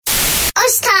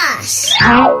Ostache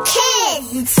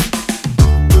Kids.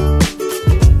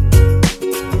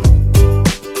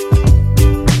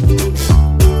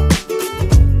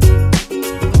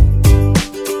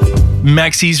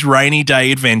 Maxy's rainy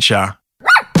day adventure.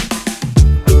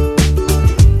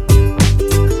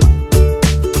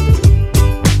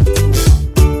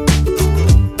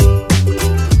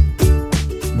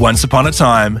 Once upon a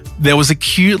time, there was a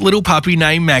cute little puppy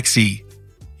named Maxy.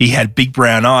 He had big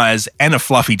brown eyes and a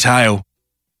fluffy tail.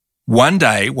 One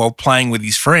day, while playing with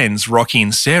his friends Rocky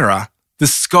and Sarah, the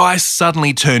sky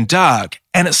suddenly turned dark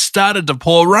and it started to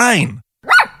pour rain.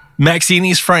 Maxy and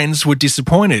his friends were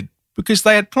disappointed because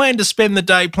they had planned to spend the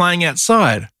day playing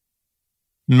outside.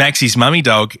 Maxy's mummy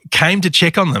dog came to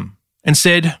check on them and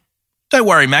said, "Don't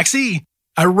worry, Maxy.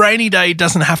 A rainy day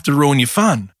doesn't have to ruin your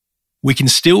fun. We can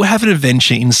still have an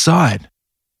adventure inside."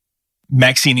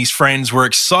 Maxy and his friends were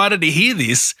excited to hear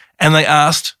this and they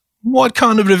asked, "What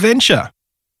kind of an adventure?"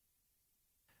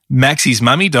 Maxy's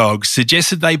mummy dog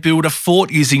suggested they build a fort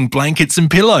using blankets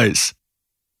and pillows.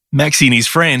 Maxy and his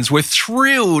friends were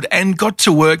thrilled and got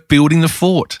to work building the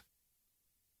fort.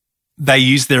 They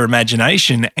used their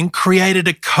imagination and created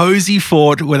a cozy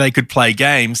fort where they could play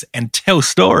games and tell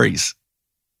stories.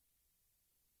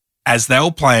 As they were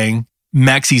playing,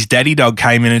 Maxy's daddy dog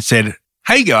came in and said,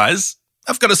 "Hey guys,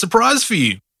 I've got a surprise for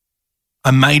you.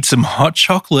 I made some hot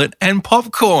chocolate and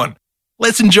popcorn.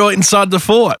 Let's enjoy it inside the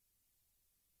fort."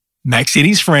 Maxy and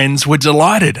his friends were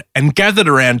delighted and gathered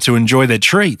around to enjoy their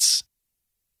treats.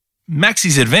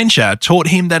 Maxy's adventure taught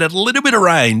him that a little bit of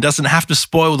rain doesn't have to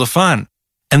spoil the fun,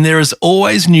 and there is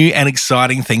always new and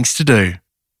exciting things to do,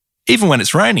 even when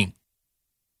it's raining.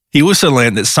 He also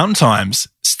learned that sometimes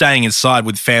staying inside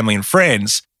with family and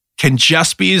friends can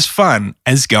just be as fun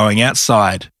as going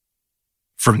outside.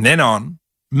 From then on,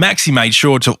 Maxy made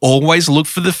sure to always look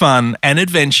for the fun and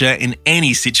adventure in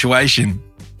any situation,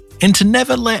 and to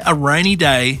never let a rainy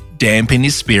day dampen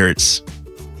his spirits.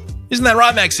 Isn't that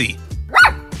right, Maxy?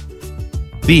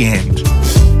 The end.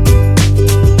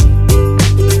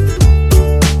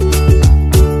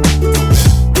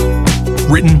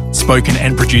 Written, spoken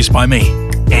and produced by me,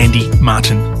 Andy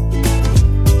Martin.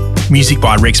 Music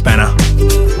by Rex Banner.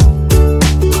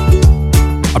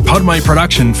 A Podmate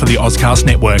production for the Ozcast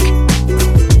Network.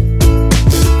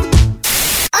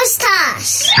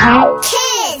 Ostache Kids.